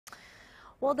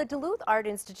Well, the Duluth Art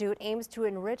Institute aims to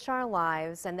enrich our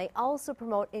lives, and they also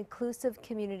promote inclusive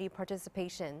community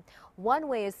participation. One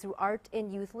way is through art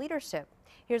in youth leadership.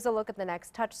 Here's a look at the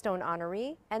next Touchstone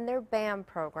honoree and their BAM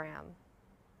program.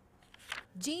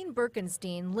 Jean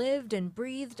Birkenstein lived and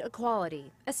breathed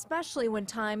equality, especially when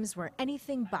times were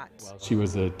anything but. She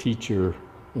was a teacher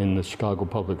in the Chicago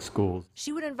public schools.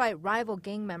 She would invite rival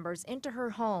gang members into her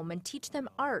home and teach them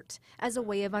art as a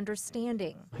way of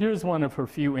understanding. Here's one of her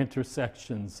few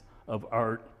intersections of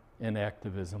art and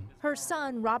activism. Her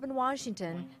son, Robin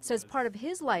Washington, says part of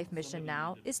his life mission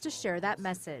now is to share that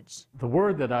message. The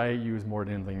word that I use more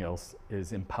than anything else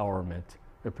is empowerment,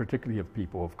 particularly of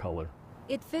people of color.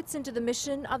 It fits into the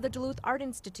mission of the Duluth Art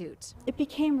Institute. It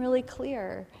became really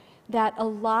clear that a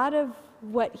lot of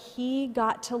what he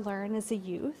got to learn as a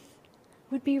youth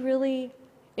would be really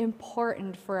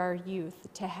important for our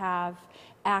youth to have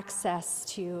access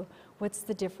to. What's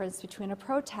the difference between a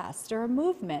protest or a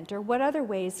movement, or what other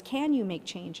ways can you make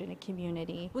change in a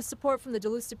community? With support from the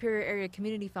Duluth Superior Area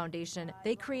Community Foundation,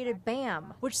 they created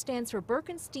BAM, which stands for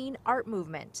Birkenstein Art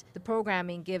Movement. The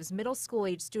programming gives middle school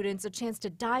age students a chance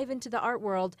to dive into the art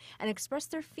world and express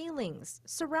their feelings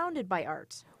surrounded by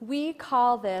art. We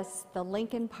call this the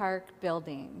Lincoln Park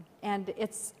building, and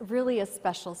it's really a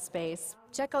special space.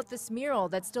 Check out this mural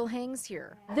that still hangs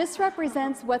here. This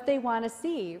represents what they want to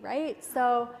see, right?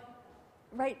 So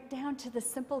right down to the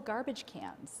simple garbage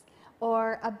cans,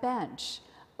 or a bench,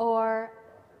 or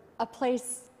a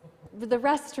place, the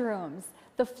restrooms,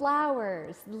 the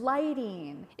flowers,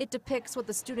 lighting. It depicts what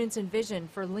the students envision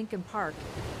for Lincoln Park,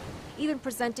 even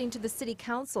presenting to the City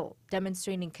Council,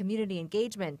 demonstrating community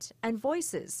engagement and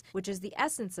voices, which is the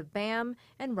essence of BAM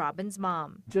and Robin's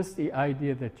mom. Just the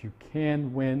idea that you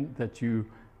can win, that you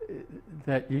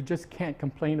just can't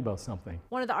complain about something.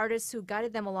 One of the artists who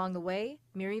guided them along the way,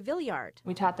 Miri Villiard.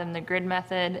 We taught them the grid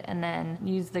method and then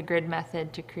used the grid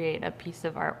method to create a piece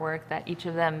of artwork that each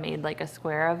of them made like a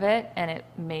square of it, and it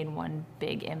made one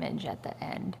big image at the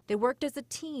end. They worked as a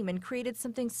team and created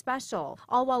something special,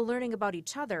 all while learning about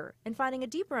each other and finding a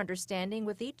deeper understanding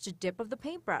with each dip of the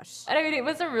paintbrush. And I mean, it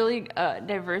was a really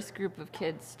diverse group of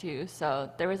kids too,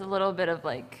 so there was a little bit of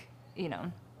like, you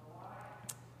know,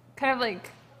 kind of like,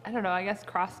 I don't know, I guess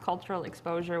cross-cultural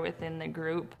exposure within the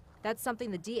group. That's something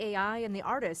the DAI and the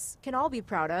artists can all be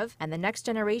proud of, and the next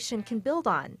generation can build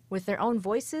on with their own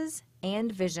voices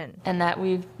and vision. And that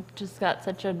we've just got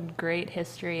such a great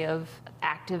history of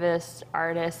activists,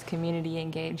 artists,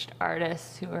 community-engaged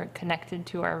artists who are connected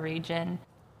to our region.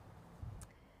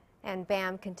 And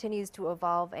BAM continues to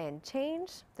evolve and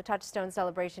change. The Touchstone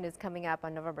Celebration is coming up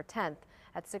on November 10th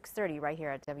at 6:30 right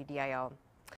here at WDIO.